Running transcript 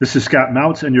This is Scott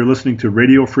Moutz, and you're listening to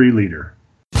Radio Free Leader.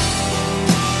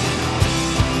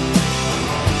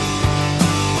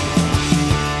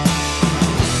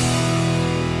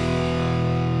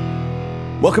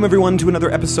 Welcome, everyone, to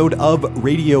another episode of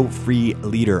Radio Free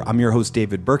Leader. I'm your host,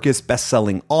 David Burkus,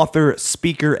 best-selling author,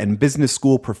 speaker, and business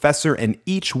school professor, and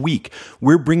each week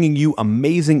we're bringing you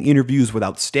amazing interviews with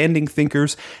outstanding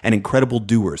thinkers and incredible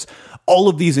doers. All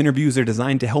of these interviews are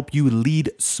designed to help you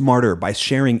lead smarter by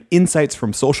sharing insights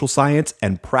from social science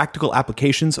and practical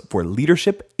applications for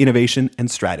leadership, innovation,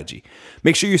 and strategy.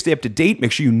 Make sure you stay up to date.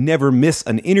 Make sure you never miss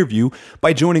an interview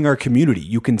by joining our community.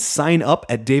 You can sign up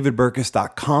at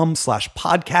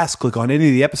davidburkus.com/podcast. Click on any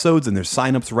of the episodes and there's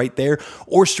signups right there,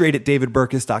 or straight at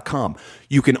davidburkus.com.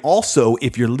 You can also,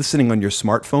 if you're listening on your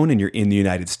smartphone and you're in the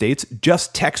United States,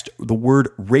 just text the word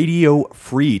Radio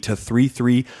Free to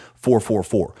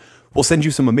 33444. We'll send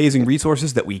you some amazing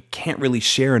resources that we can't really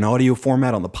share in audio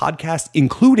format on the podcast,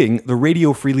 including the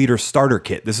Radio Free Leader Starter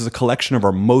Kit. This is a collection of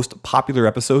our most popular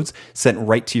episodes sent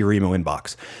right to your email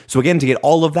inbox. So again, to get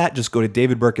all of that, just go to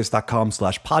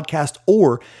davidburkus.com/podcast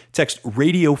or text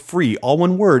Radio Free, all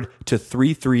one word, to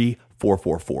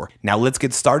 33444. Now let's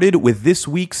get started with this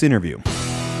week's interview.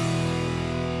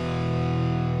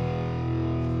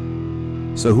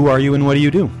 So who are you and what do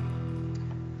you do?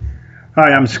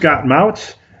 Hi, I'm Scott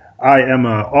Moutz. I am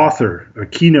an author, a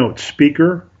keynote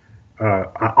speaker, an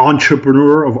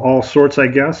entrepreneur of all sorts, I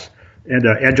guess, and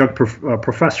an adjunct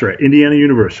professor at Indiana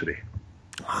University.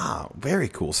 Wow, very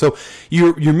cool. So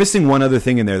you're missing one other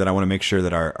thing in there that I want to make sure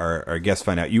that our guests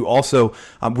find out. You also,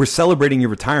 we're celebrating your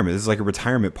retirement. This is like a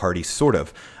retirement party, sort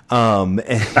of,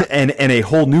 and a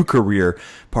whole new career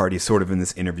party, sort of, in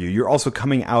this interview. You're also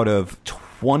coming out of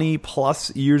 20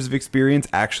 plus years of experience,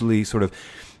 actually sort of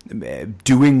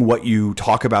doing what you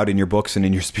talk about in your books and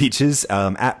in your speeches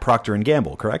at Procter &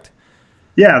 Gamble, correct?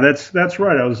 Yeah, that's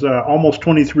right. I was almost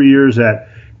 23 years at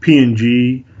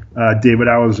P&G. David,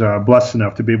 I was blessed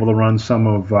enough to be able to run some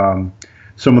of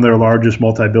their largest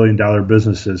multi-billion-dollar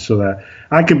businesses, so that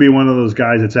I can be one of those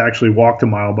guys that's actually walked a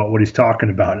mile about what he's talking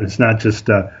about. It's not just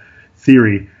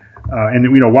theory.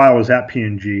 And while I was at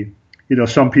P&G,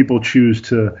 some people choose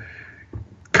to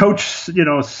coach,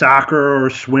 soccer or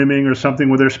swimming or something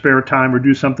with their spare time, or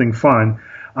do something fun.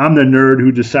 I'm the nerd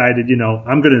who decided,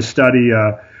 I'm going to study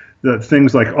the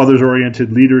things like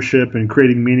others-oriented leadership and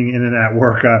creating meaning in and at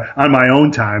work on my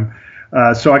own time.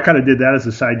 So I kind of did that as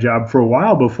a side job for a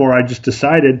while before I just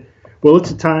decided, well,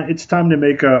 it's time to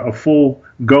make a full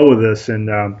go of this and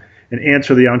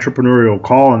answer the entrepreneurial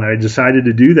call. And I decided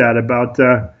to do that about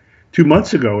 2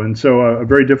 months ago. And so a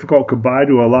very difficult goodbye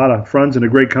to a lot of friends and a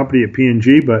great company at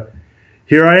P&G. But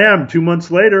here I am 2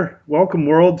 months later. Welcome,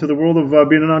 world, to the world of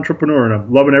being an entrepreneur. And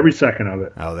I'm loving every second of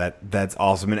it. Oh, that's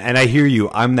awesome. And I hear you.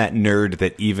 I'm that nerd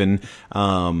that even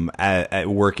at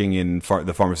working in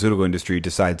the pharmaceutical industry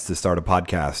decides to start a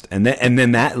podcast. And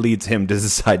then that leads him to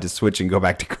decide to switch and go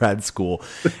back to grad school.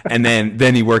 And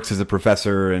then he works as a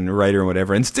professor and writer and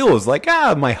whatever. And still is like,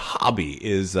 my hobby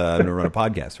is to run a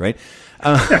podcast, right?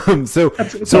 So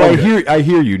I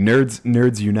hear you.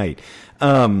 Nerds unite.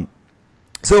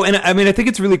 So, and I mean, I think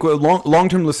it's really cool.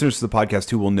 Long-term listeners to the podcast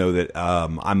too will know that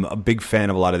I'm a big fan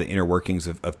of a lot of the inner workings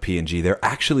of P&G. They're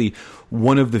actually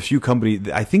one of the few companies.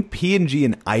 I think P&G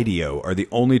and IDEO are the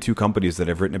only two companies that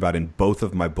I've written about in both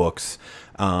of my books.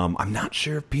 I'm not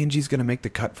sure if P&G is going to make the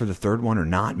cut for the third one or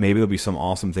not. Maybe there'll be some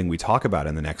awesome thing we talk about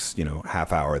in the next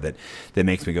half hour that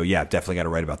makes me go, yeah, definitely got to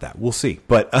write about that. We'll see.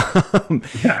 But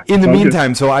in the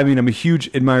meantime, so I mean, I'm a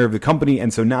huge admirer of the company,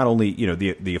 and so not only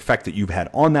the effect that you've had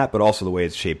on that, but also the way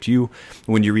it's shaped you.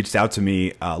 When you reached out to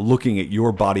me, looking at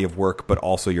your body of work, but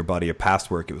also your body of past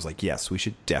work, it was like, yes, we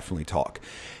should definitely talk.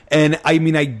 And I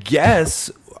mean, I guess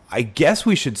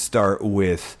we should start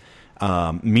with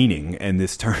meaning and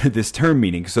this term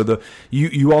meaning. So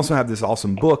you also have this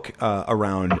awesome book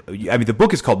around. I mean, the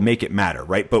book is called Make It Matter,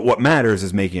 right? But what matters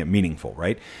is making it meaningful,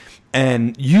 right?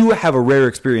 And you have a rare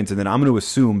experience, and then I'm going to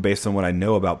assume, based on what I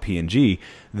know about P&G,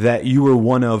 that you were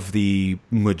one of the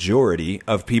majority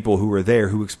of people who were there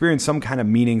who experienced some kind of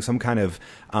meaning, some kind of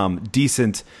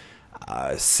decent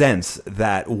sense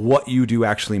that what you do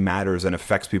actually matters and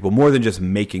affects people more than just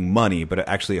making money, but it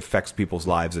actually affects people's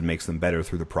lives and makes them better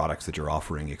through the products that you're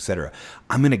offering, etc.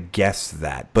 I'm going to guess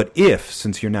that. But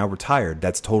since you're now retired,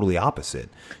 that's totally opposite.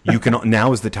 You can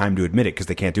now is the time to admit it because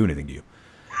they can't do anything to you.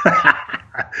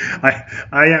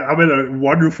 I'm in a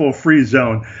wonderful free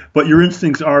zone, but your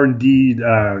instincts are indeed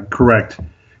correct,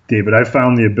 David. I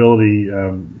found the ability,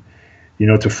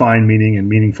 to find meaning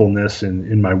and meaningfulness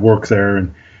in my work there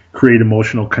and create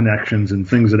emotional connections and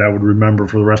things that I would remember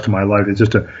for the rest of my life. It's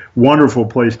just a wonderful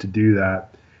place to do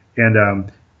that. And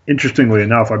interestingly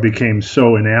enough, I became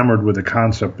so enamored with the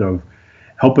concept of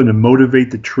helping to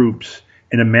motivate the troops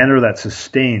in a manner that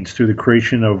sustains through the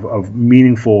creation of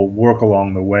meaningful work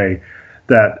along the way,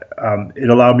 that it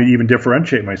allowed me to even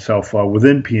differentiate myself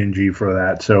within P&G for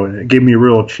that. So it gave me a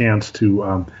real chance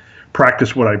to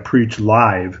practice what I preach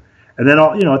live, and then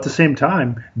at the same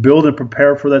time build and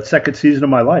prepare for that second season of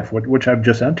my life, which I've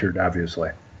just entered,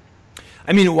 obviously.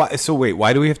 I mean,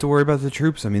 why do we have to worry about the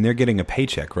troops? I mean, they're getting a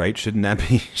paycheck, right? Shouldn't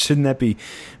that be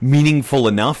meaningful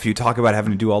enough? You talk about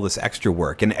having to do all this extra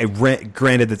work, and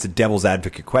granted, that's a devil's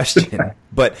advocate question,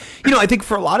 but I think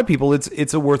for a lot of people,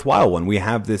 it's a worthwhile one. We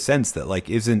have this sense that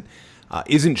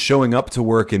isn't showing up to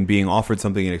work and being offered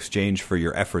something in exchange for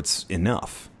your efforts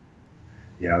enough?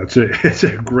 Yeah, it's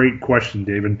a great question,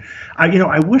 David.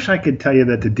 I wish I could tell you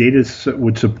that the data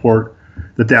would support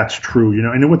that that's true.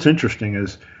 And what's interesting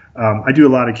is, I do a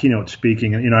lot of keynote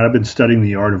speaking, and I've been studying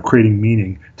the art of creating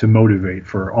meaning to motivate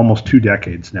for almost 2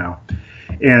 decades now.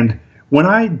 And when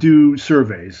I do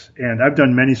surveys, and I've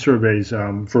done many surveys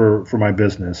for my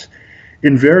business,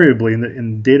 invariably,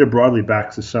 and data broadly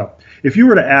backs this up, if you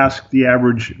were to ask the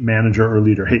average manager or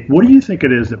leader, hey, what do you think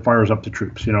it is that fires up the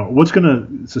troops? What's going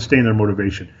to sustain their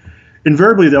motivation?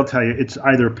 Invariably, they'll tell you it's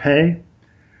either pay,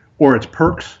 or it's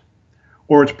perks,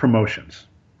 or it's promotions.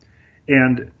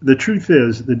 And the truth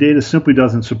is, the data simply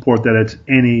doesn't support that it's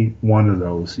any one of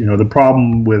those. The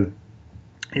problem with,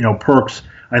 perks,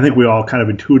 I think we all kind of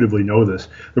intuitively know this.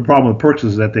 The problem with perks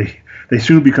is that they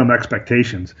soon become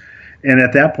expectations. And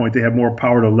at that point, they have more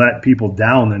power to let people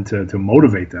down than to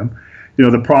motivate them.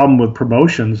 The problem with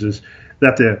promotions is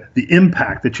that the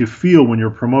impact that you feel when you're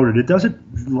promoted, it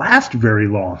doesn't last very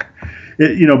long.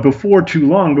 Before too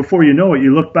long, before you know it,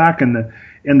 you look back and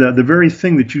the very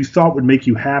thing that you thought would make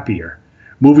you happier,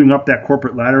 moving up that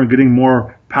corporate ladder and getting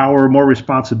more power, more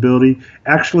responsibility,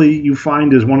 actually you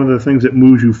find is one of the things that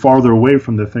moves you farther away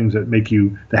from the things that make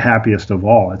you the happiest of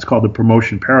all. It's called the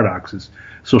promotion paradox, as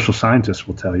social scientists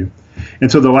will tell you.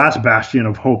 And so the last bastion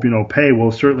of hope, pay,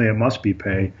 well, certainly it must be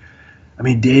pay. I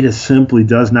mean, data simply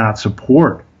does not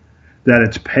support that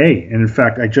it's pay. And in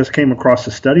fact, I just came across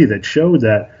a study that showed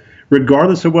that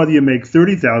regardless of whether you make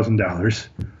 $30,000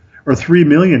 or $3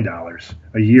 million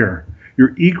a year,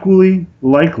 you're equally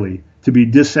likely to be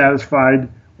dissatisfied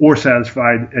or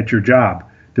satisfied at your job,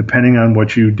 depending on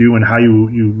what you do and how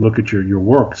you look at your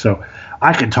work. So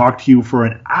I could talk to you for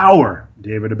an hour,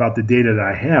 David, about the data that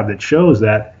I have that shows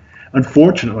that,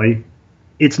 unfortunately,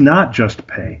 it's not just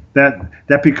pay.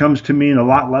 That becomes to mean a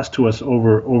lot less to us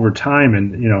over time.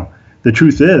 And, the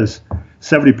truth is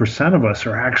 70% of us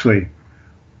are actually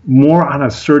more on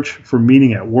a search for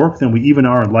meaning at work than we even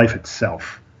are in life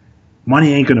itself.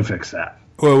 Money ain't going to fix that.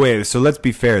 Well, wait. So let's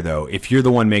be fair, though. If you're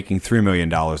the one making $3 million,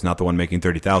 not the one making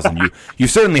 $30,000, you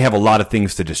certainly have a lot of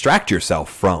things to distract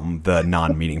yourself from the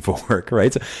non-meaningful work,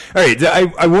 right? So, all right.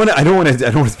 I don't want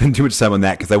to spend too much time on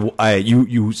that because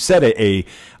you said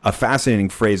a fascinating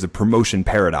phrase, the promotion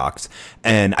paradox,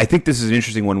 and I think this is an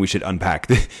interesting one we should unpack.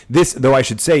 This, though, I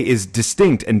should say, is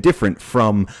distinct and different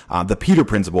from the Peter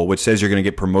Principle, which says you're going to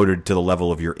get promoted to the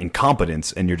level of your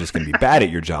incompetence and you're just going to be bad at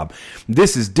your job.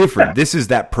 This is different. This is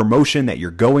that promotion that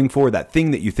you're going for, that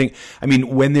thing that you think. I mean,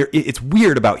 it's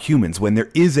weird about humans. When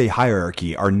there is a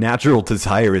hierarchy, our natural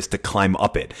desire is to climb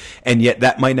up it, and yet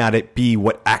that might not be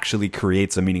what actually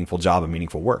creates a meaningful job, a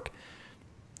meaningful work.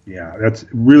 Yeah, that's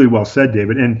really well said,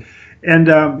 David. And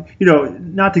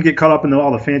not to get caught up in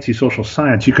all the fancy social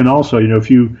science, you can also, if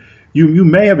you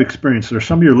may have experienced, or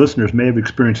some of your listeners may have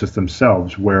experienced this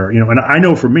themselves, where, and I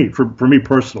know for me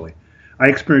personally, I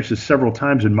experienced this several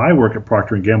times in my work at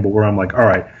Procter & Gamble, where I'm like, all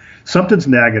right, something's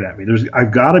nagging at me.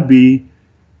 I've got to be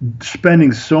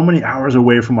spending so many hours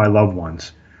away from my loved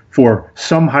ones for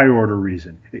some higher order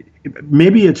reason.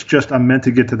 Maybe it's just I'm meant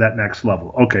to get to that next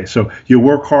level. Okay, so you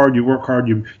work hard,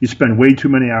 you spend way too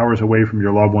many hours away from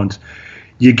your loved ones.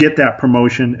 You get that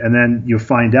promotion, and then you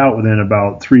find out within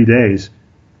about 3 days,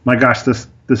 my gosh, this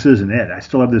isn't it. I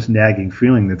still have this nagging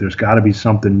feeling that there's got to be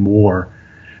something more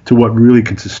to what really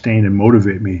can sustain and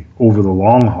motivate me over the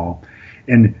long haul.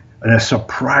 And a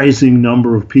surprising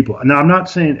number of people. Now, I'm not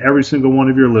saying every single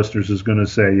one of your listeners is going to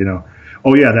say,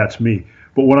 oh yeah, that's me.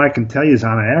 But what I can tell you is,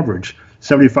 on average,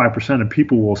 75% of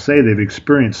people will say they've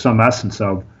experienced some essence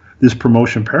of this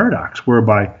promotion paradox,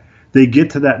 whereby they get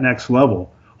to that next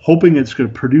level, hoping it's going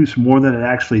to produce more than it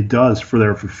actually does for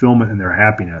their fulfillment and their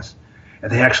happiness.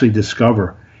 And they actually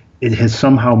discover it has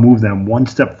somehow moved them one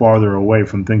step farther away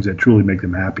from things that truly make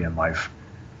them happy in life.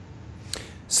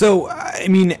 So, I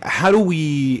mean, how do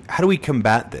we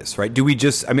combat this, right? Do we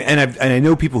just, I mean, and I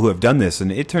know people who have done this, and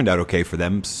it turned out okay for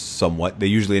them somewhat. They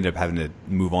usually end up having to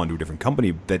move on to a different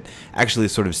company that actually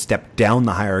sort of stepped down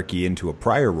the hierarchy into a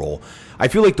prior role. I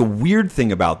feel like the weird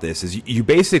thing about this is you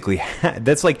basically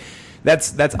that's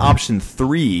option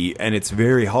 3, and it's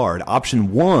very hard.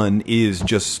 Option 1 is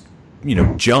just,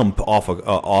 jump off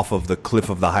of the cliff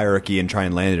of the hierarchy and try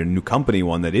and land at a new company,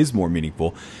 one that is more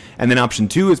meaningful. And then option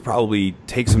 2 is probably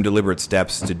take some deliberate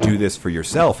steps to do this for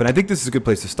yourself. And I think this is a good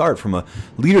place to start from a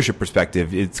leadership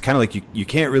perspective. It's kind of like you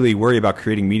can't really worry about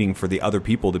creating meaning for the other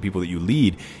people, the people that you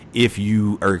lead, if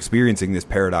you are experiencing this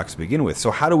paradox to begin with. So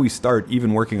how do we start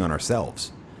even working on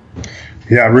ourselves?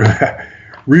 Yeah,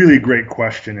 really great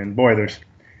question. And boy, there's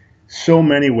so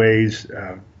many ways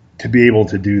to be able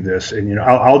to do this. And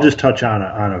I'll just touch on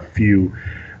a few.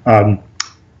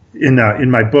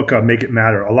 In my book, Make It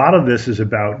Matter, a lot of this is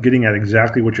about getting at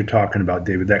exactly what you're talking about,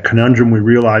 David. That conundrum we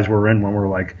realize we're in when we're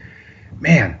like,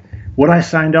 man, what I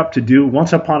signed up to do,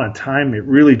 once upon a time, it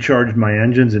really charged my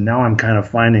engines, and now I'm kind of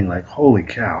finding like, holy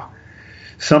cow,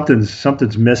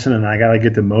 something's missing, and I got to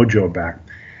get the mojo back.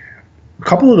 A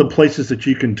couple of the places that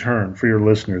you can turn for your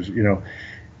listeners,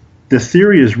 the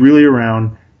theory is really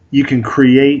around you can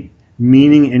create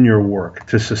meaning in your work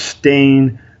to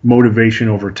sustain motivation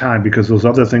over time, because those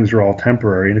other things are all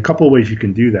temporary. And a couple of ways you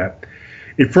can do that.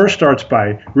 It first starts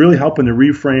by really helping to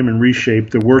reframe and reshape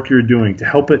the work you're doing to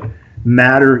help it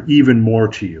matter even more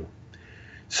to you.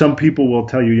 Some people will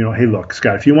tell you, hey, look,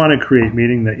 Scott, if you want to create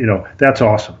meaning, that's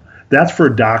awesome. That's for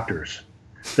doctors.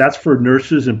 That's for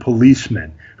nurses and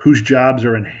policemen whose jobs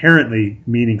are inherently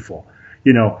meaningful.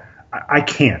 I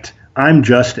can't. I'm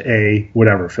just a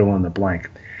whatever, fill in the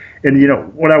blank.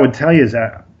 And what I would tell you is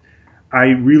that I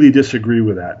really disagree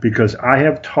with that, because I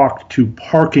have talked to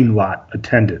parking lot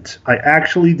attendants. I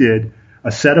actually did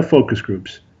a set of focus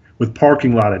groups with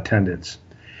parking lot attendants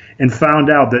and found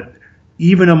out that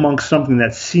even amongst something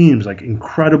that seems like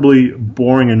incredibly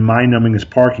boring and mind-numbing as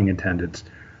parking attendants,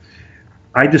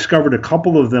 I discovered a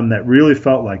couple of them that really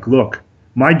felt like, look,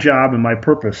 my job and my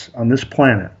purpose on this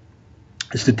planet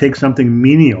is to take something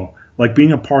menial, like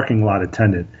being a parking lot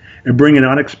attendant, and bring an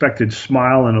unexpected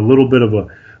smile and a little bit of a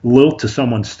lilt to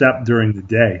someone's step during the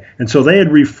day. And so they had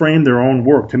reframed their own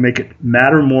work to make it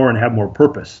matter more and have more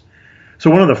purpose.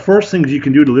 So one of the first things you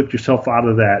can do to lift yourself out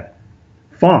of that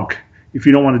funk, if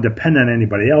you don't want to depend on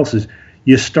anybody else, is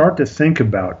you start to think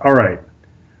about, all right,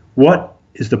 what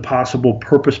is the possible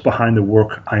purpose behind the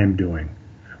work I am doing?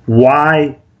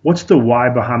 Why? What's the why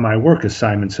behind my work, as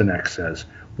Simon Sinek says?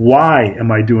 Why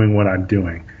am I doing what I'm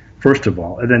doing, first of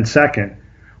all? And then second,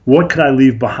 what could I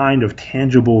leave behind of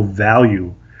tangible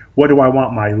value? What do I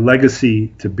want my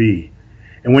legacy to be?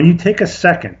 And when you take a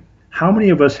second, how many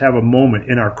of us have a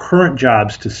moment in our current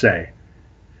jobs to say,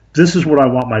 this is what I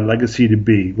want my legacy to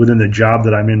be within the job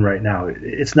that I'm in right now?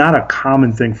 It's not a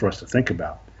common thing for us to think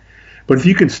about. But if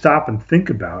you can stop and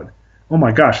think about, oh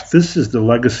my gosh, this is the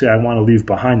legacy I want to leave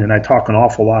behind, and I talk an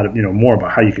awful lot of, more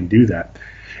about how you can do that.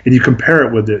 And you compare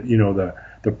it with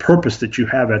the purpose that you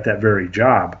have at that very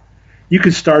job, you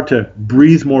can start to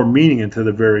breathe more meaning into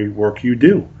the very work you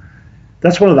do.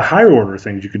 That's one of the higher order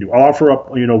things you can do. I'll offer up,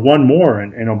 one more,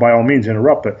 and by all means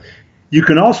interrupt, but you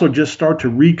can also just start to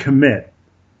recommit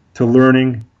to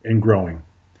learning and growing.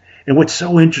 And what's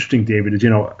so interesting, David, is,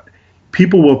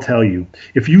 people will tell you,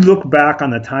 if you look back on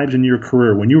the times in your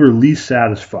career when you were least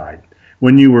satisfied,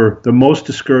 when you were the most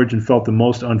discouraged and felt the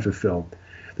most unfulfilled,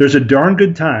 there's a darn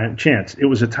good chance it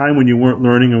was a time when you weren't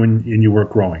learning and you weren't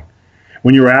growing.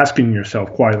 When you were asking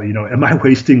yourself quietly, am I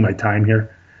wasting my time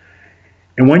here?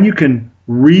 And when you can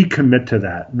recommit to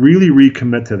that, really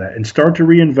recommit to that, and start to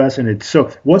reinvest in it.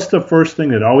 So what's the first thing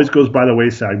that always goes by the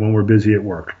wayside when we're busy at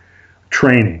work?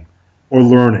 Training or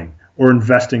learning or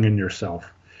investing in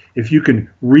yourself. If you can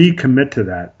recommit to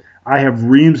that, I have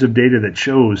reams of data that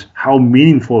shows how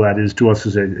meaningful that is to us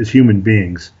as human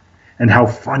beings and how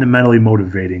fundamentally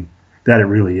motivating that it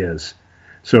really is.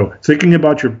 So thinking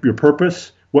about your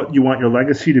purpose, what you want your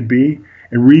legacy to be,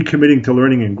 and recommitting to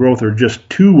learning and growth are just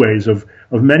two ways of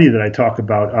many that I talk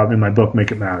about in my book,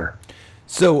 Make It Matter.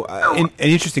 So an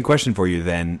interesting question for you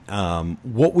then.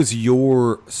 What was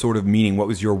your sort of meaning? What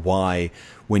was your why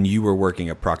when you were working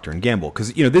at Procter & Gamble?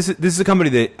 Because this is a company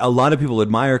that a lot of people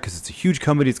admire because it's a huge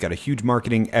company. It's got a huge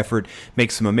marketing effort,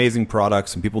 makes some amazing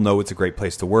products, and people know it's a great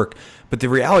place to work. But the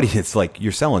reality is, like,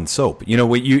 you're selling soap.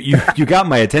 You got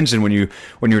my attention when you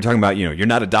were talking about, you're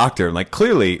not a doctor. And like,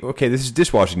 clearly, okay, this is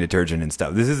dishwashing detergent and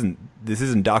stuff. This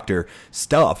isn't doctor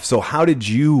stuff. So how did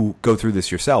you go through this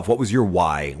yourself? What was your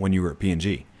why when you were at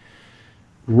P&G?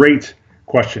 Great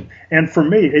question. And for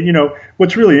me, and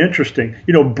what's really interesting,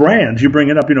 brands, you bring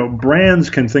it up, brands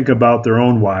can think about their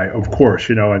own why, of course,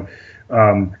 and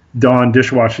Dawn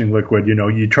dishwashing liquid,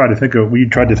 we tried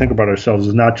to think about ourselves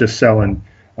as not just selling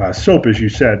soap, as you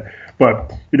said,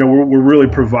 but, we're really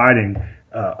providing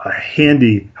a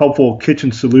handy, helpful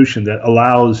kitchen solution that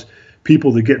allows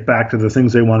people to get back to the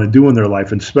things they want to do in their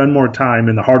life and spend more time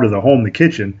in the heart of the home, the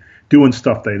kitchen, doing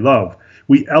stuff they love.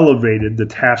 We elevated the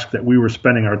task that we were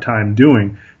spending our time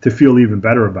doing to feel even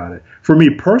better about it. For me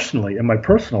personally, in my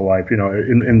personal life,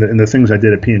 in the things I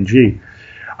did at P&G,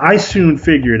 I soon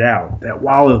figured out that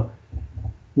while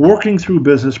working through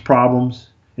business problems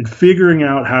and figuring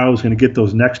out how I was going to get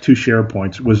those next 2 share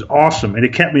points was awesome, and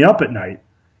it kept me up at night,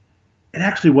 it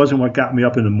actually wasn't what got me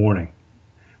up in the morning.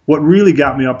 What really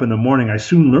got me up in the morning, I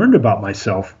soon learned about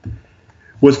myself,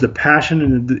 was the passion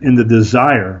and the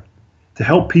desire to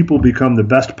help people become the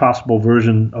best possible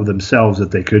version of themselves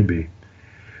that they could be.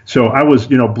 So I was,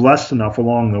 blessed enough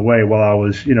along the way while I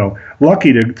was,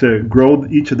 lucky to grow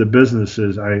each of the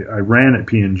businesses I ran at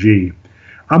P&G.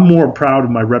 I'm more proud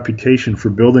of my reputation for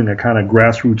building a kind of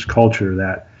grassroots culture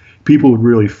that people would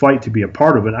really fight to be a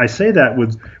part of. And I say that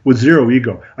with zero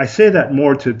ego. I say that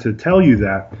more to tell you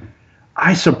that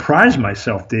I surprised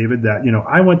myself, David, that,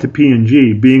 I went to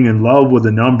P&G being in love with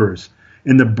the numbers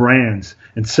and the brands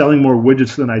and selling more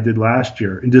widgets than I did last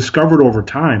year, and discovered over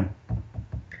time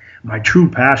my true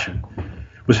passion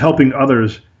was helping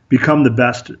others become the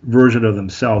best version of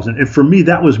themselves. And for me,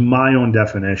 that was my own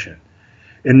definition.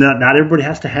 And not everybody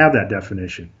has to have that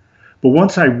definition. But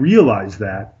once I realized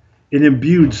that, it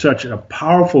imbued such a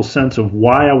powerful sense of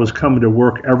why I was coming to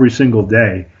work every single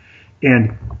day.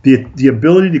 And the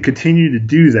ability to continue to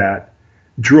do that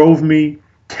drove me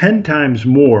 10 times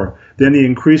more than the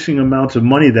increasing amounts of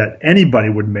money that anybody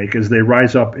would make as they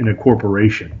rise up in a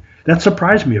corporation. That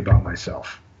surprised me about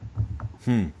myself.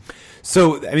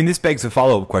 So, this begs a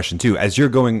follow-up question too. As you're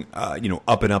going,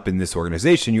 up and up in this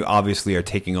organization, you obviously are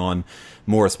taking on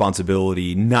more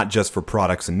responsibility, not just for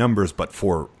products and numbers, but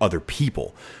for other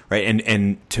people, right?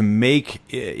 And to make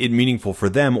it meaningful for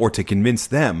them or to convince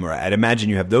them, right? I'd imagine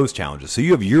you have those challenges. So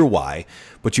you have your why,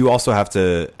 but you also have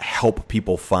to help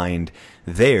people find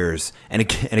theirs. And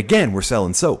again, we're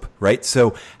selling soap, right?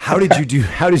 So how did you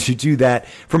do that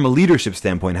from a leadership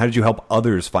standpoint? How did you help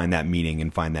others find that meaning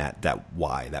and find that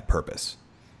why, that purpose?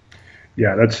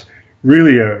 Yeah, that's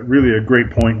really a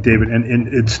great point, David. And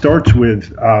it starts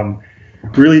with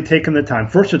really taking the time.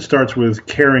 First, it starts with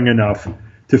caring enough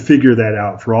to figure that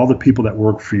out for all the people that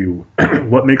work for you,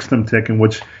 what makes them tick and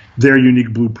what's their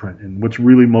unique blueprint and what's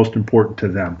really most important to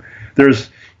them.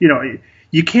 There's,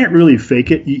 you can't really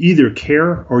fake it. You either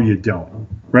care or you don't,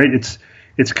 right?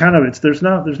 There's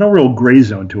no real gray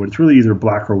zone to it. It's really either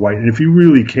black or white. And if you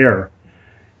really care,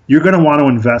 you're going to want to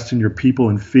invest in your people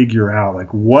and figure out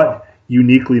like what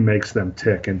uniquely makes them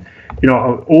tick. And,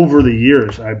 over the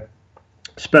years, I've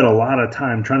spent a lot of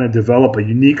time trying to develop a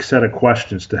unique set of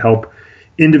questions to help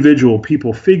individual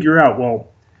people figure out, well,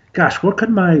 gosh, what could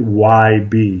my why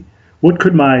be? What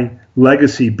could my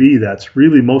legacy be that's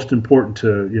really most important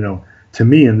to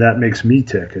me, and that makes me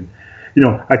tick? And,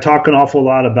 I talk an awful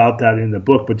lot about that in the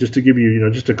book, but just to give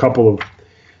you, just a couple of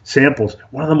samples,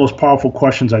 one of the most powerful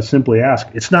questions I simply ask,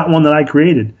 it's not one that I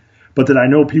created, but that I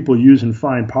know people use and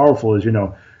find powerful is,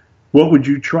 what would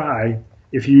you try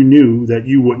if you knew that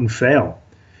you wouldn't fail?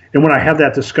 And when I have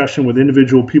that discussion with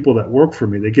individual people that work for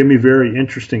me, they give me very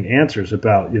interesting answers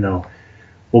about,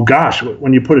 well, gosh,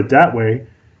 when you put it that way,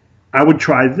 I would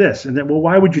try this. And then, well,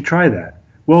 why would you try that?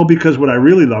 Well, because what I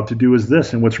really love to do is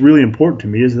this, and what's really important to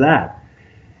me is that.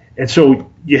 And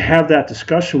so you have that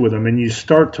discussion with them, and you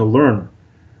start to learn,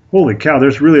 holy cow,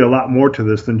 there's really a lot more to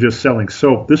this than just selling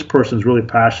soap. This person's really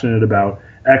passionate about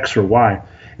X or Y.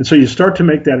 And so you start to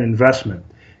make that investment.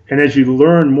 And as you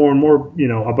learn more and more,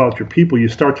 about your people, you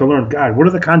start to learn, God, what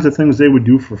are the kinds of things they would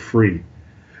do for free?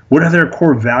 What are their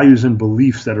core values and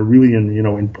beliefs that are really,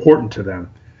 important to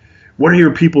them? What are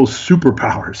your people's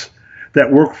superpowers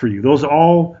that work for you? Those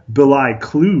all belie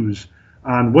clues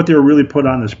on what they were really put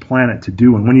on this planet to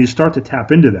do. And when you start to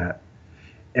tap into that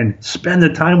and spend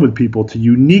the time with people to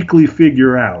uniquely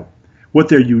figure out what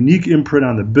their unique imprint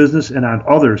on the business and on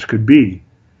others could be,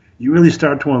 you really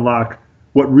start to unlock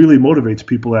what really motivates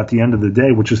people at the end of the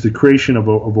day, which is the creation of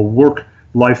a work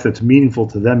life that's meaningful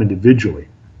to them individually.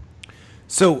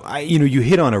 So, you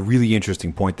hit on a really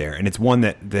interesting point there, and it's one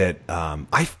that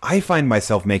I find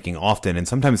myself making often, and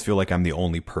sometimes feel like I'm the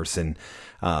only person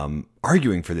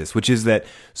arguing for this, which is that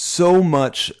so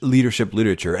much leadership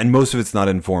literature, and most of it's not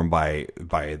informed by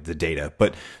the data,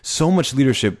 but so much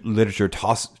leadership literature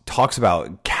talks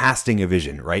about casting a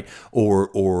vision, right?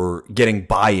 Or getting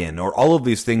buy-in, or all of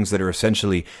these things that are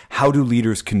essentially how do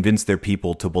leaders convince their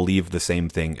people to believe the same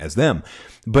thing as them.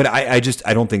 But I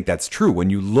don't think that's true.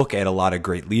 When you look at a lot of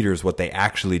great leaders, what they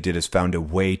actually did is found a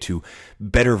way to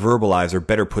better verbalize or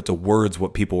better put to words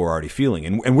what people were already feeling.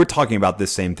 And we're talking about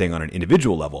this same thing on an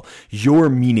individual level. Your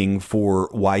meaning for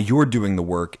why you're doing the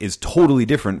work is totally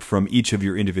different from each of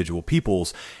your individual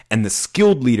people's. And the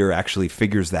skilled leader actually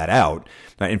figures that out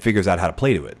and figures out how to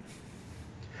play to it.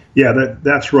 Yeah,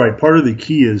 that's right. Part of the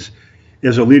key is,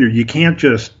 as a leader, you can't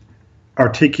just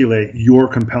articulate your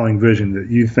compelling vision that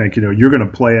you think, you're going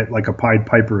to play it like a Pied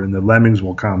Piper and the lemmings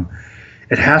will come.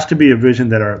 It has to be a vision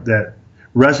that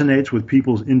resonates with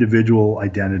people's individual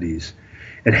identities.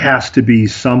 It has to be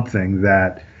something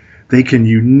that they can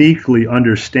uniquely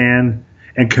understand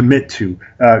and commit to.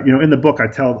 In the book, I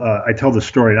tell the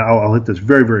story, and I'll hit this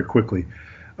very, very quickly,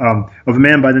 of a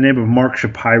man by the name of Mark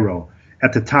Shapiro.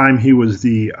 At the time, he was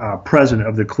the president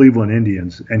of the Cleveland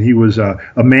Indians, and he was a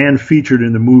man featured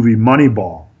in the movie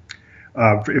Moneyball.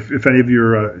 If any of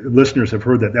your listeners have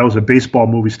heard that was a baseball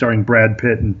movie starring Brad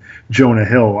Pitt and Jonah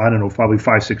Hill, I don't know, probably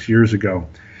 5-6 years ago.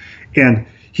 And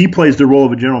he plays the role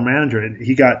of a general manager, and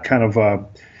he got kind of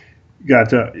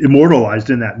immortalized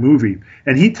in that movie.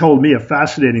 And he told me a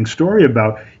fascinating story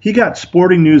about, he got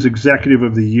Sporting News Executive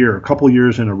of the Year a couple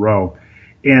years in a row.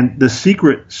 And the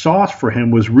secret sauce for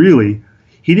him was really,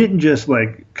 he didn't just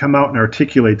come out and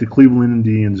articulate the Cleveland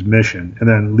Indians mission and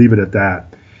then leave it at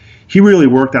that. He really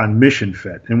worked on mission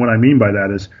fit. And what I mean by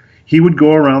that is he would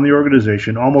go around the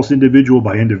organization almost individual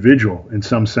by individual in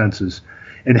some senses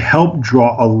and help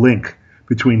draw a link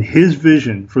between his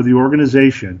vision for the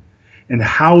organization and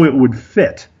how it would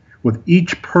fit with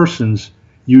each person's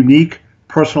unique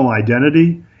personal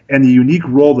identity and the unique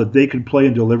role that they could play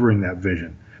in delivering that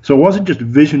vision. So it wasn't just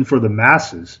vision for the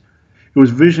masses. It was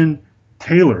vision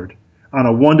tailored on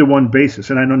a one-to-one basis.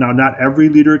 And I know now not every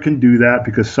leader can do that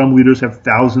because some leaders have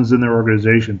thousands in their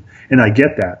organization, and I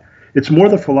get that. It's more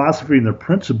the philosophy and the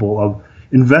principle of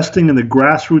investing in the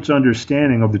grassroots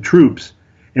understanding of the troops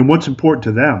and what's important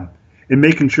to them and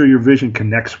making sure your vision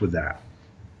connects with that.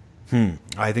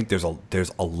 I think there's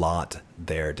a lot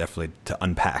there definitely to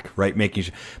unpack, right?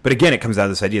 But again, it comes down to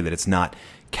this idea that it's not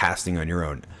casting on your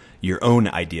own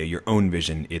idea, your own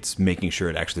vision. It's making sure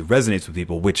it actually resonates with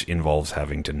people, which involves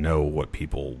having to know what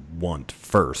people want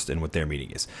first and what their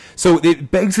meaning is. So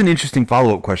it begs an interesting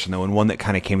follow-up question, though, and one that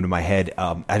kind of came to my head.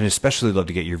 I'd especially love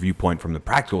to get your viewpoint from the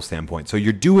practical standpoint. So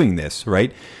you're doing this,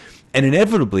 right? And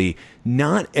inevitably,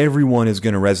 not everyone is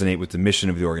going to resonate with the mission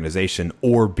of the organization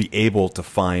or be able to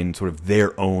find sort of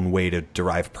their own way to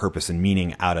derive purpose and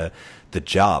meaning out of the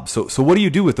job. So what do you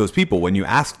do with those people when you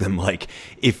ask them,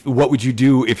 what would you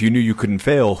do if you knew you couldn't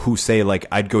fail, who say,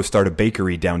 I'd go start a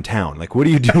bakery downtown? What do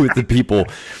you do with the people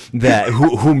that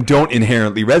whom don't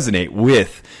inherently resonate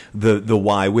with the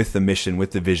why, with the mission,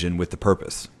 with the vision, with the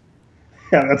purpose?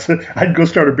 Yeah, that's it. I'd go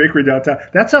start a bakery downtown.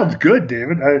 That sounds good,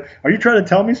 David. Are you trying to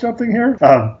tell me something here?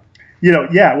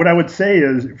 What I would say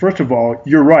is, first of all,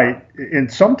 you're right.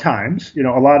 And sometimes, a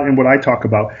lot in what I talk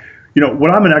about,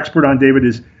 what I'm an expert on, David,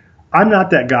 is I'm not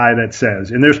that guy that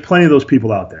says, and there's plenty of those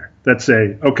people out there that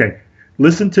say, okay,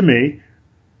 listen to me,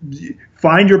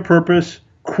 find your purpose,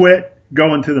 quit,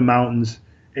 go into the mountains,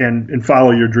 and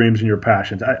follow your dreams and your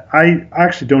passions. I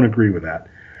actually don't agree with that.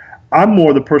 I'm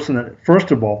more the person that,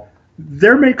 first of all,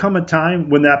 there may come a time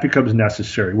when that becomes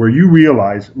necessary, where you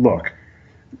realize, look,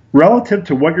 relative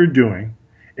to what you're doing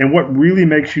and what really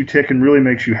makes you tick and really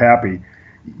makes you happy,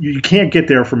 you can't get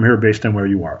there from here based on where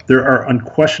you are. There are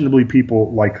unquestionably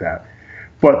people like that.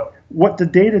 But what the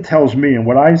data tells me and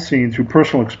what I've seen through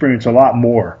personal experience a lot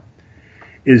more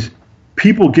is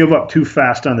people give up too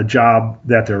fast on the job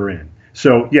that they're in.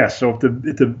 So, yes, so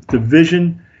if the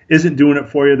vision isn't doing it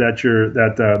for you that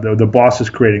the boss is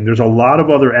creating, there's a lot of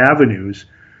other avenues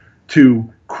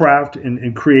to craft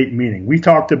and create meaning. We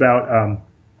talked about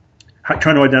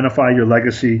trying to identify your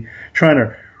legacy, trying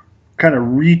to kind of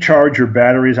recharge your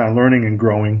batteries on learning and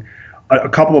growing. A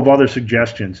couple of other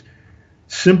suggestions.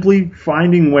 Simply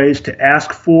finding ways to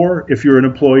ask for, if you're an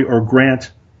employee, or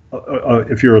grant,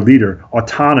 if you're a leader,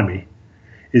 autonomy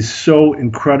is so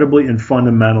incredibly and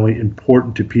fundamentally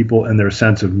important to people and their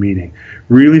sense of meaning.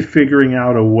 Really figuring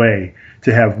out a way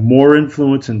to have more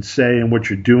influence and say in what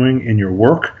you're doing in your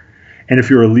work. And if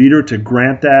you're a leader, to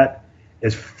grant that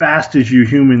as fast as you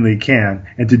humanly can,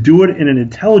 and to do it in an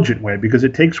intelligent way, because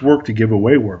it takes work to give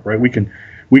away work, right? We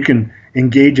can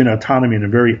engage in autonomy in a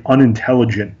very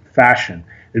unintelligent fashion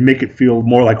and make it feel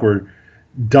more like we're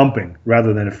dumping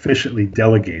rather than efficiently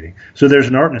delegating. So there's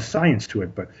an art and a science to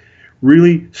it, but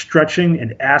really stretching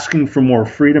and asking for more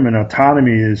freedom and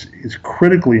autonomy is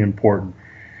critically important.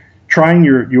 Trying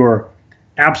your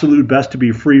absolute best to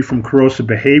be free from corrosive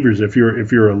behaviors if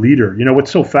you're a leader. You know,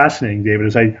 what's so fascinating, David,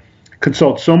 is I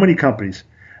consult so many companies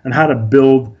on how to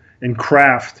build and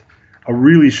craft a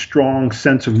really strong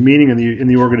sense of meaning in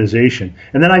the organization.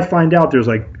 And then I find out there's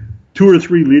like 2 or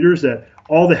 3 leaders that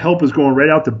all the help is going right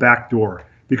out the back door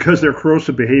because their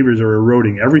corrosive behaviors are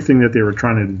eroding everything that they were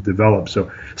trying to develop.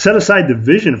 So set aside the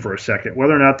vision for a second,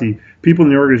 whether or not the people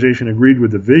in the organization agreed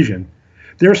with the vision.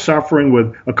 They're suffering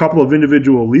with a couple of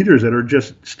individual leaders that are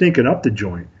just stinking up the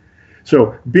joint.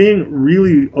 So being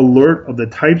really alert of the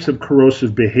types of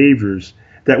corrosive behaviors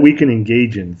that we can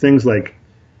engage in, things like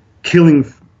killing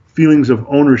feelings of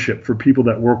ownership for people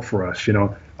that work for us. You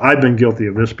know, I've been guilty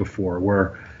of this before,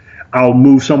 where I'll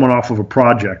move someone off of a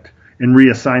project and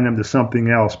reassign them to something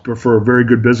else, but for a very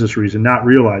good business reason, not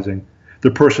realizing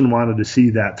the person wanted to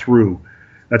see that through.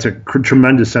 That's a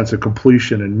tremendous sense of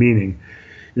completion and meaning.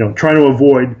 You know, trying to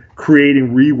avoid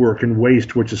creating rework and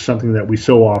waste, which is something that we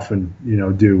so often,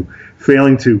 do.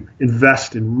 Failing to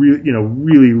invest in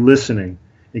really listening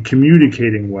and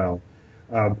communicating well.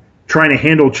 Trying to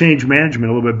handle change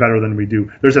management a little bit better than we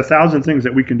do. There's 1,000 things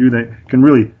that we can do that can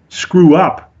really screw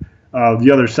up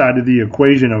the other side of the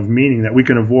equation of meaning that we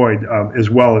can avoid as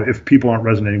well if people aren't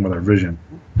resonating with our vision.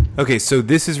 Okay, so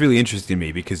this is really interesting to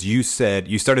me because you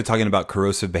started talking about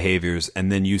corrosive behaviors, and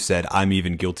then you said, I'm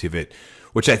even guilty of it,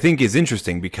 which I think is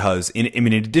interesting because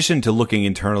in addition to looking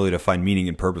internally to find meaning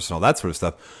and purpose and all that sort of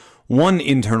stuff, one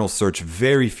internal search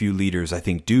very few leaders, I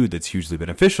think, do that's hugely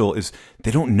beneficial is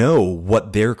they don't know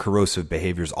what their corrosive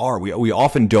behaviors are. We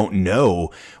often don't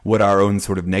know what our own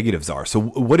sort of negatives are. So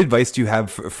what advice do you have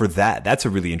for that? That's a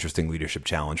really interesting leadership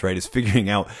challenge, right? Is figuring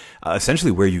out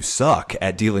essentially where you suck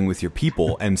at dealing with your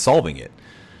people and solving it.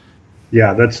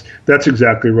 Yeah, that's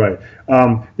exactly right.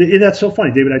 That's so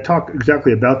funny, David. I talk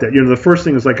exactly about that. The first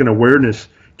thing is like an awareness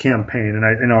campaign,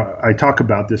 and I talk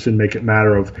about this in Make It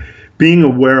Matter of being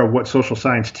aware of what social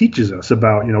science teaches us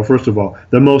about, first of all,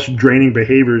 the most draining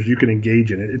behaviors you can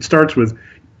engage in. It starts with,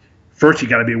 first you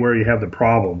got to be aware you have the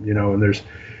problem, and there's,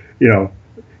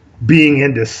 being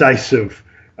indecisive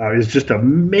is just a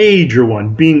major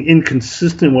one. Being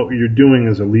inconsistent what you're doing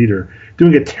as a leader,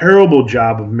 doing a terrible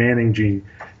job of managing,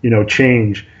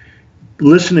 change,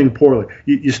 listening poorly.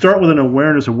 You start with an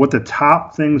awareness of what the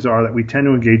top things are that we tend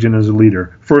to engage in as a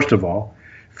leader. First of all,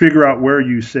 figure out where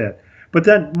you sit. But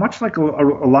then, much like a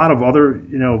lot of other,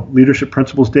 leadership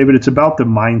principles, David, it's about the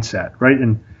mindset, right?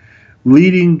 And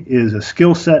leading is a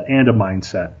skill set and a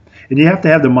mindset. And you have to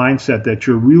have the mindset that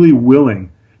you're really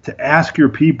willing to ask your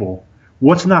people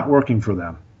what's not working for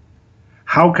them.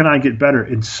 How can I get better?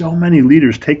 And so many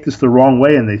leaders take this the wrong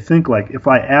way, and they think like, if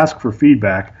I ask for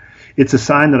feedback, it's a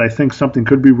sign that I think something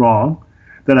could be wrong,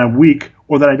 that I'm weak,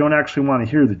 or that I don't actually want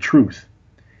to hear the truth.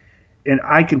 And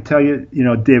I can tell you,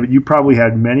 David, you probably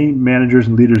had many managers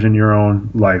and leaders in your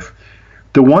own life.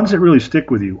 The ones that really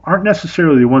stick with you aren't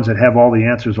necessarily the ones that have all the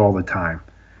answers all the time.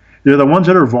 They're the ones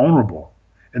that are vulnerable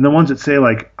and the ones that say,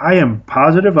 like, I am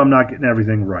positive I'm not getting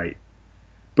everything right.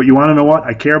 But you want to know what?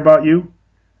 I care about you,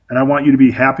 and I want you to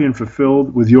be happy and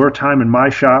fulfilled with your time in my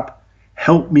shop.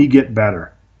 Help me get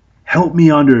better. Help me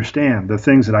understand the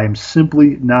things that I am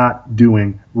simply not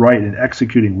doing right and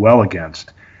executing well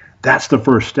against. That's the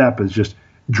first step, is just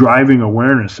driving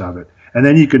awareness of it. And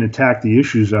then you can attack the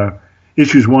issues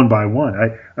one by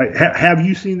one. Have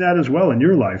you seen that as well in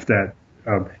your life, that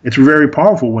it's very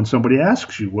powerful when somebody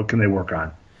asks you, what can they work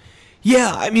on?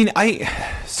 Yeah, I mean,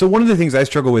 so one of the things I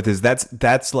struggle with is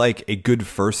that's like a good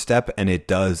first step, and it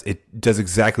does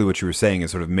exactly what you were saying, is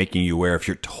sort of making you aware if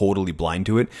you're totally blind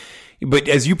to it. But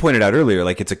as you pointed out earlier,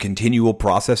 like, it's a continual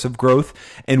process of growth.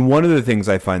 And one of the things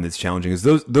I find that's challenging is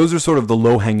those are sort of the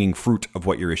low-hanging fruit of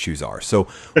what your issues are. So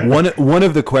one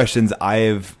of the questions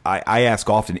I ask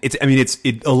often, it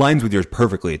aligns with yours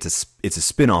perfectly. It's a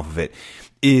spin-off of it.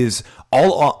 Is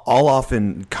I'll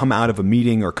often come out of a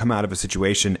meeting or come out of a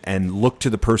situation and look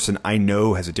to the person I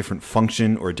know has a different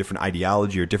function or a different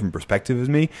ideology or a different perspective as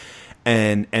me,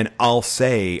 and I'll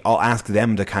ask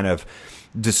them to kind of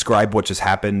describe what just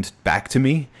happened back to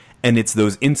me, And it's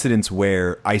those incidents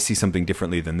where I see something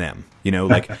differently than them.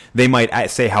 Like they might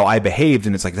say how I behaved,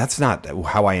 and it's like, that's not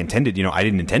how I intended. I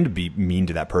didn't intend to be mean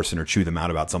to that person or chew them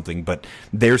out about something, but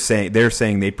they're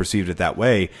saying they perceived it that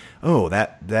way. Oh,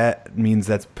 that means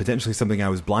that's potentially something I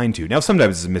was blind to. Now,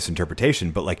 sometimes it's a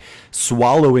misinterpretation, but like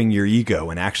swallowing your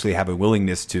ego and actually have a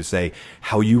willingness to say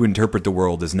how you interpret the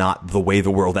world is not the way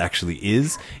the world actually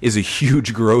is a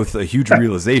huge growth, a huge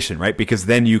realization, right? Because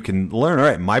then you can learn, all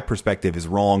right, my perspective is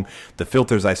wrong. The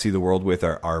filters I see the world with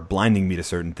are blinding me to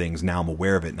certain things. Now I'm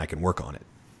aware of it and I can work on it.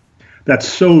 That's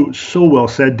so well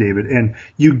said, David. And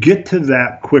you get to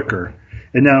that quicker.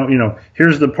 And now,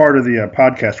 here's the part of the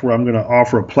podcast where I'm going to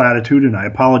offer a platitude, and I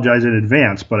apologize in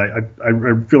advance, but I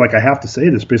feel like I have to say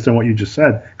this based on what you just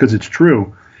said, because it's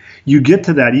true. You get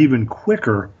to that even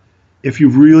quicker if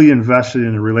you've really invested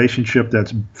in a relationship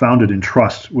that's founded in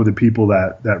trust with the people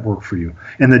that work for you.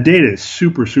 And the data is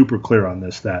super, super clear on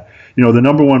this, that, the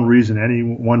number one reason any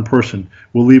one person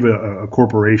will leave a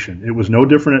corporation, it was no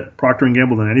different at Procter &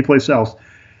 Gamble than any place else.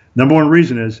 Number one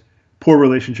reason is poor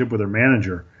relationship with their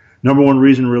manager. Number one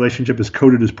reason a relationship is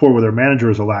coded as poor with their manager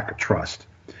is a lack of trust.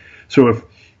 So if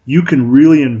you can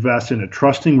really invest in a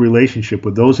trusting relationship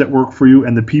with those that work for you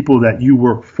and the people that you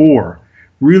work for,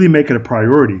 really make it a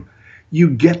priority, you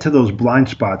get to those blind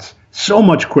spots so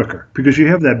much quicker because you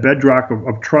have that bedrock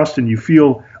of trust and you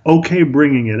feel okay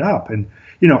bringing it up. And,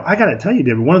 I got to tell you,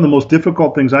 David, one of the most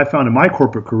difficult things I found in my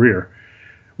corporate career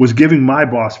was giving my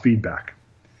boss feedback.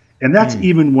 And that's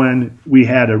even when we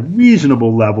had a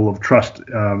reasonable level of trust,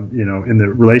 in the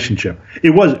relationship.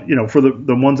 It was, for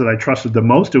the ones that I trusted the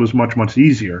most, it was much, much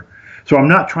easier. So I'm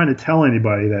not trying to tell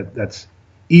anybody that that's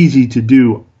easy to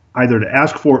do, either to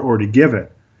ask for it or to give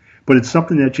it. But it's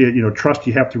something that trust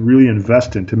you have to really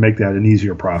invest in to make that an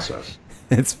easier process.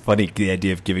 It's funny, the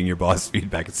idea of giving your boss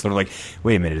feedback. It's sort of like,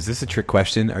 wait a minute, is this a trick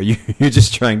question? Are you're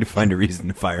just trying to find a reason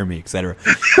to fire me, etc.?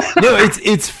 No,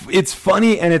 it's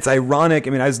funny and it's ironic. I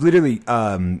mean, I was literally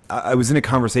I was in a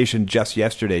conversation just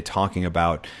yesterday talking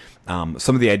about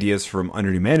some of the ideas from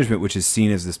Under New Management, which is seen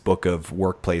as this book of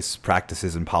workplace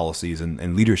practices and policies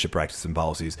and leadership practices and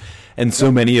policies. And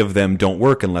so many of them don't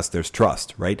work unless there's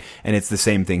trust, right? And it's the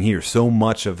same thing here. So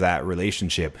much of that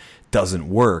relationship doesn't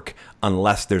work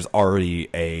unless there's already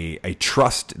a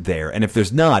trust there. And if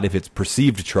there's not, if it's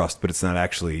perceived trust, but it's not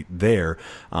actually there,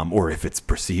 or if it's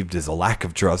perceived as a lack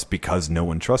of trust because no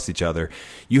one trusts each other,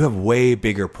 you have way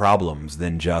bigger problems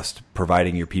than just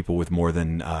providing your people with more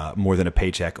than a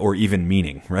paycheck or even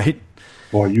meaning, right?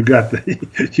 Boy, you got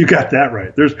that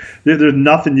right. There's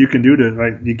nothing you can do to,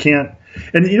 right? You can't.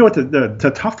 And you know what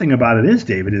the tough thing about it is,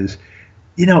 David, is,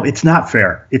 it's not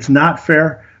fair. It's not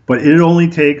fair, but it only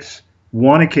takes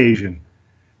one occasion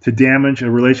to damage a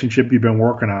relationship you've been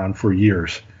working on for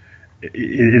years.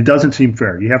 It doesn't seem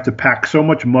fair. You have to pack so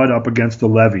much mud up against the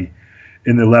levee,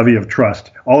 in the levee of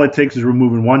trust. All it takes is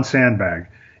removing one sandbag,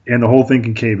 and the whole thing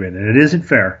can cave in. And it isn't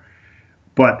fair,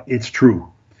 but it's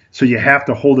true. So you have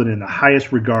to hold it in the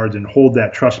highest regards and hold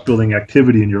that trust-building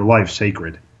activity in your life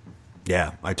sacred.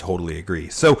 Yeah, I totally agree.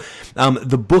 So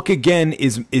the book, again,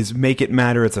 is Make It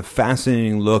Matter. It's a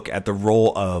fascinating look at the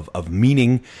role of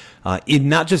meaning in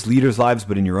not just leaders' lives,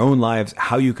 but in your own lives,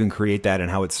 how you can create that and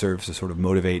how it serves to sort of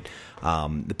motivate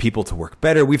the people to work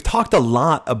better. We've talked a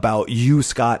lot about you,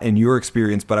 Scott, and your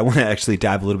experience, but I want to actually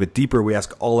dive a little bit deeper. We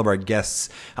ask all of our guests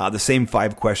the same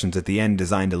 5 questions at the end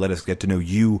designed to let us get to know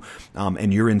you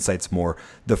and your insights more.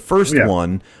 The first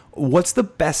one, what's the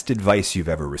best advice you've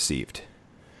ever received?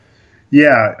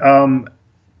 Yeah,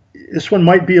 this one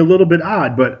might be a little bit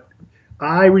odd, but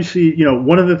I receive,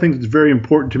 one of the things that's very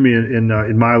important to me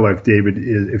in my life, David,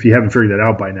 is, if you haven't figured that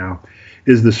out by now,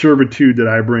 is the servitude that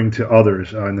I bring to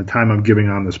others in the time I'm giving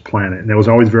on this planet. And that was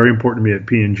always very important to me at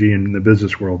P&G and in the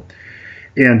business world.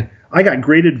 And I got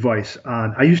great advice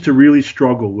on, I used to really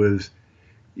struggle with,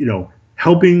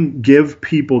 helping give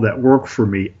people that work for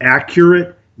me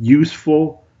accurate,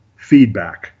 useful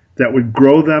feedback that would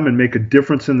grow them and make a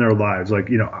difference in their lives. Like,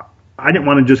 I didn't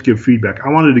want to just give feedback. I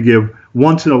wanted to give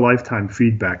once-in-a-lifetime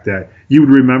feedback that you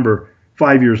would remember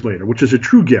 5 years later, which is a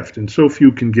true gift, and so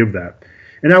few can give that.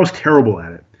 And I was terrible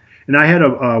at it. And I had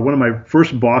one of my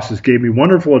first bosses gave me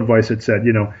wonderful advice that said,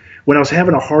 when I was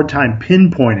having a hard time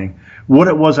pinpointing what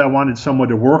it was I wanted someone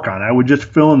to work on, I would just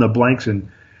fill in the blanks and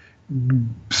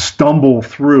stumble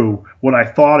through what I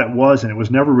thought it was, and it was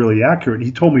never really accurate. And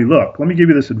he told me, look, let me give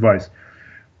you this advice.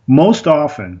 Most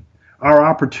often, our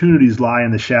opportunities lie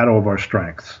in the shadow of our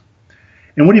strengths.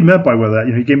 And what he meant by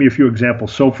that, he gave me a few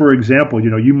examples. So, for example,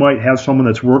 you might have someone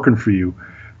that's working for you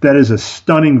that is a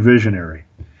stunning visionary.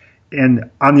 And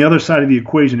on the other side of the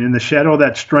equation, in the shadow of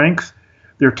that strength,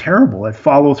 they're terrible at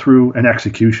follow through and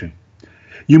execution.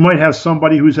 You might have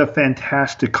somebody who's a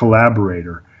fantastic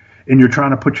collaborator, and you're trying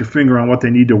to put your finger on what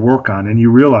they need to work on, and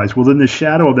you realize, well, in the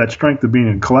shadow of that strength of being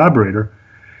a collaborator,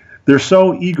 they're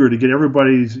so eager to get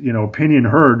everybody's opinion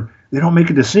heard, they don't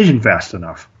make a decision fast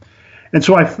enough. And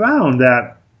so I found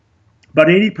that about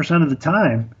 80% of the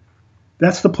time,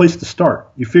 that's the place to start.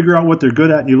 You figure out what they're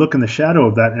good at, and you look in the shadow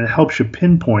of that, and it helps you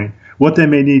pinpoint what they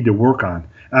may need to work on.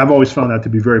 I've always found that to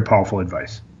be very powerful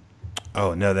advice.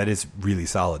 Oh, no, that is really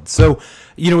solid. So,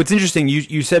 it's interesting.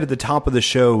 You said at the top of the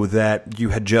show that you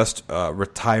had just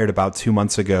retired about 2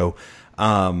 months ago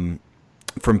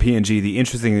from P&G. The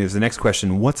interesting thing is the next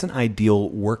question: what's an ideal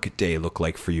work day look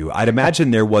like for you? I'd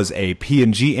imagine there was a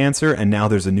P&G answer, and now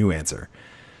there's a new answer.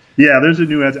 Yeah, there's a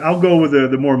new answer. I'll go with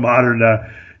the more modern.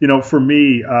 For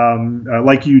me,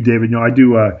 like you, David, I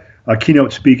do a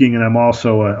keynote speaking, and I'm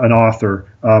also an author,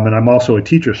 and I'm also a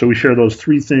teacher. So we share those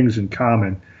three things in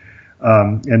common.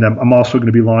 And I'm also going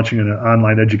to be launching an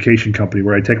online education company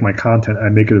where I take my content and I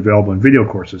make it available in video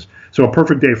courses. So a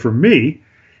perfect day for me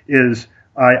is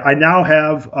I now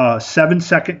have a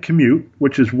 7-second commute,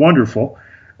 which is wonderful,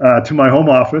 to my home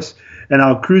office. And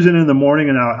I'll cruise in the morning,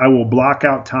 and I will block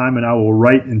out time, and I will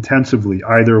write intensively,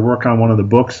 either work on one of the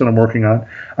books that I'm working on.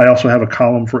 I also have a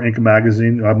column for Inc.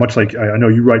 magazine, much like I know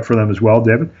you write for them as well,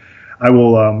 David. I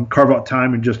will carve out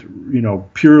time and just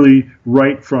purely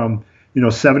write from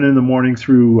 7 in the morning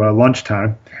through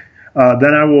lunchtime.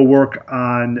 Then I will work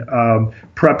on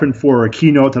prepping for a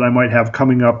keynote that I might have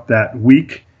coming up that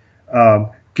week.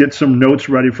 Get some notes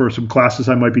ready for some classes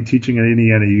I might be teaching at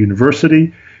Indiana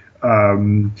University.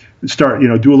 Start,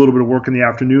 do a little bit of work in the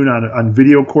afternoon on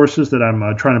video courses that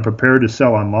I'm trying to prepare to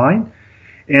sell online.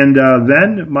 And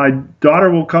then my daughter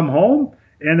will come home,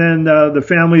 and then the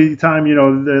family time,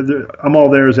 I'm all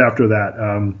theirs after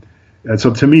that. And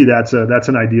so to me, that's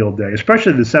an ideal day,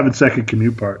 especially the 7-second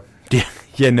commute part.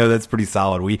 Yeah, no, that's pretty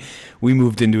solid. We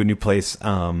moved into a new place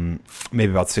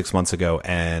maybe about 6 months ago,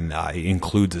 and it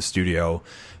includes a studio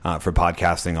for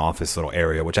podcasting, office little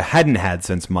area, which I hadn't had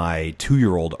since my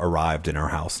 2-year-old arrived in our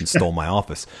house and stole my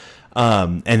office.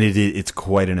 And it's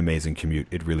quite an amazing commute.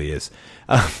 It really is.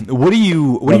 What are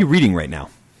you reading right now?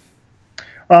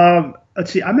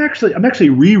 Let's see. I'm actually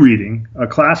rereading a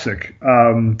classic.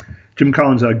 Jim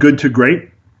Collins' Good to Great.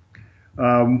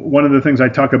 One of the things I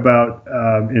talk about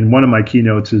in one of my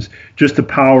keynotes is just the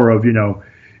power of,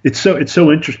 it's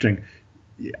so interesting.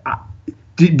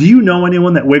 Do you know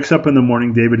anyone that wakes up in the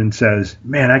morning, David, and says,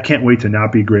 man, I can't wait to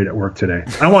not be great at work today.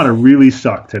 I want to really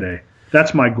suck today.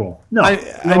 That's my goal. No,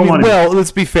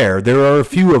 let's be fair. There are a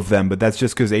few of them, but that's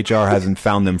just because HR hasn't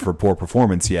found them for poor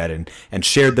performance yet and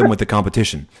shared them with the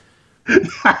competition.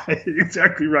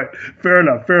 Exactly right. Fair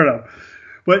enough.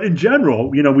 But in general,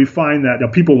 we find that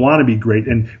people want to be great.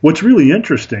 And what's really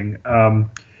interesting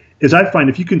is I find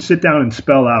if you can sit down and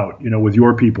spell out, with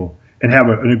your people and have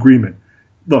an agreement,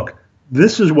 look,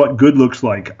 this is what good looks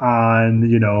like on,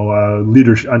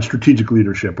 leadership, on strategic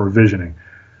leadership or visioning.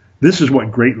 This is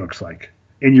what great looks like.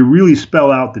 And you really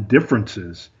spell out the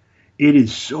differences. It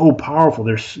is so powerful.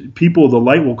 There's people, the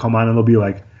light will come on and they'll be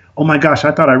like, oh my gosh,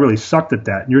 I thought I really sucked at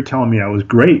that. And you're telling me I was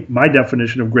great. My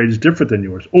definition of great is different than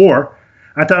yours. Or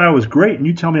I thought I was great, and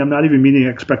you tell me I'm not even meeting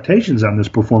expectations on this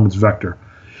performance vector.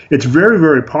 It's very,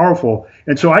 very powerful.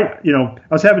 And so I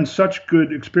was having such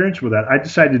good experience with that. I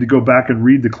decided to go back and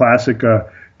read the classic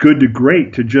Good to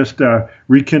Great to just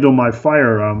rekindle my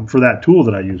fire for that tool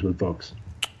that I use with folks.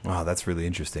 Wow, that's really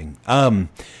interesting.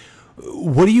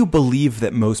 What do you believe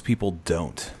that most people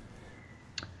don't?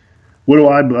 What do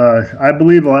I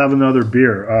believe I'll have another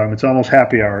beer. It's almost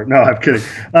happy hour. No, I'm kidding.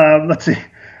 Let's see.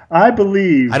 I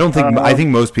believe. I think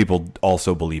most people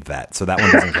also believe that, so that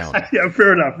one doesn't count. Yeah,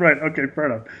 fair enough. Right. Okay, fair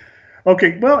enough.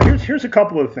 Okay, well, here's a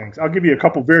couple of things. I'll give you a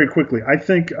couple very quickly. I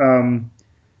think I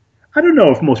don't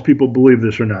know if most people believe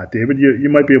this or not, David. You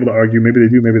might be able to argue. Maybe they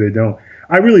do. Maybe they don't.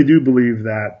 I really do believe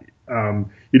that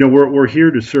we're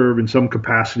here to serve in some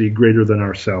capacity greater than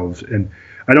ourselves, and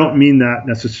I don't mean that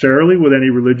necessarily with any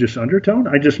religious undertone.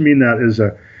 I just mean that as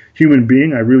a human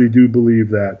being. I really do believe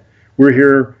that we're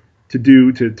here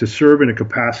to serve in a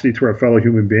capacity to our fellow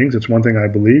human beings. It's one thing I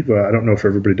believe. I don't know if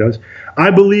everybody does.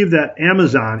 I believe that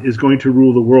Amazon is going to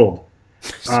rule the world.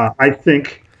 I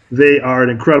think they are an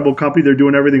incredible company. They're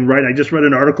doing everything right. I just read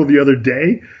an article the other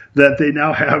day that they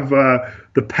now have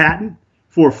the patent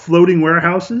for floating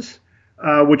warehouses,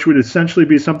 which would essentially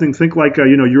be something, think like,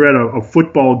 you're at a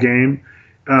football game,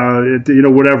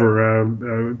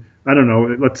 whatever, I don't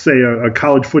know, let's say a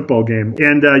college football game,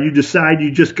 and you decide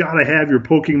you just got to have your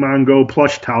Pokemon Go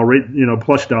plush doll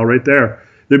right there.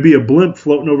 There'd be a blimp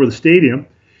floating over the stadium.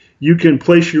 you can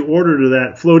place your order to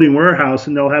that floating warehouse,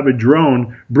 and they'll have a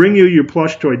drone bring you your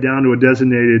plush toy down to a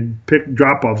designated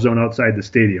drop-off zone outside the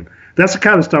stadium. That's the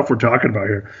kind of stuff we're talking about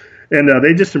here. And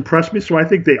they just impressed me, so I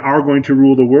think they are going to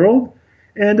rule the world.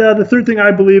 And the third thing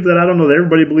I believe that I don't know that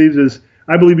everybody believes is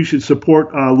I believe you should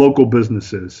support local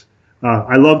businesses.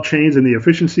 I love chains and the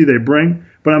efficiency they bring,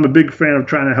 but I'm a big fan of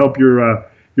trying to help your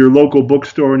local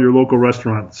bookstore and your local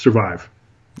restaurant survive.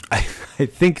 I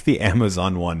think the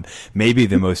Amazon one may be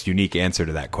the most unique answer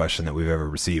to that question that we've ever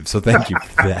received. So thank you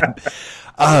for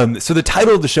that. So the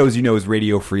title of the show, as you know, is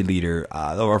Radio Free Leader.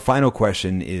 Our final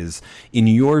question is, in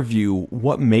your view,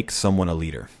 what makes someone a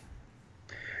leader?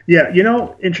 Yeah,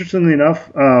 interestingly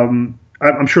enough,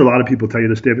 I'm sure a lot of people tell you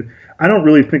this, David. I don't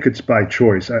really think it's by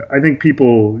choice. I think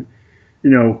people,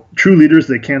 true leaders,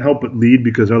 they can't help but lead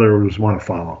because others want to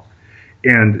follow.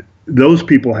 And those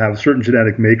people have certain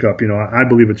genetic makeup. I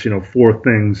believe it's, 4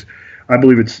 things. I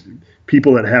believe it's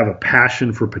people that have a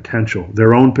passion for potential,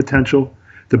 their own potential,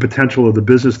 the potential of the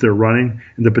business they're running,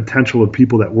 and the potential of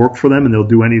people that work for them, and they'll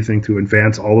do anything to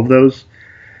advance all of those.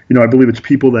 I believe it's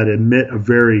people that emit a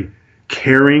very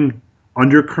caring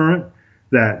undercurrent,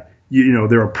 that,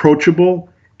 they're approachable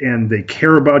and they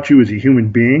care about you as a human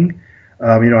being.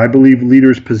 I believe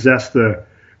leaders possess the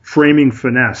framing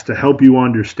finesse to help you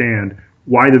understand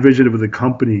why the vision of the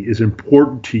company is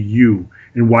important to you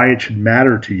and why it should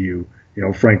matter to you,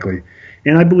 frankly.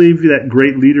 And I believe that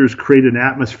great leaders create an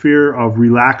atmosphere of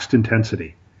relaxed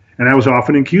intensity. And I was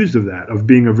often accused of that, of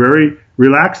being a very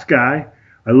relaxed guy.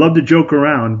 I love to joke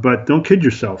around, but don't kid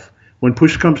yourself. When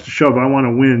push comes to shove, I want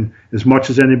to win as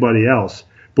much as anybody else.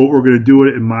 But we're going to do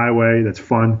it in my way that's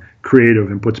fun,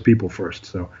 creative, and puts people first.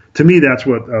 So to me, that's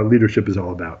what leadership is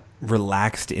all about.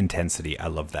 Relaxed intensity. I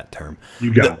love that term.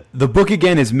 You got it. The book,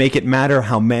 again, is Make It Matter,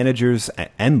 How Managers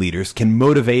and Leaders Can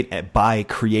Motivate by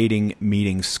Creating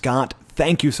Meetings. Scott,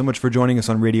 thank you so much for joining us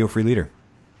on Radio Free Leader.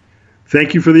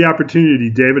 Thank you for the opportunity,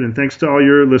 David, and thanks to all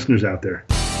your listeners out there.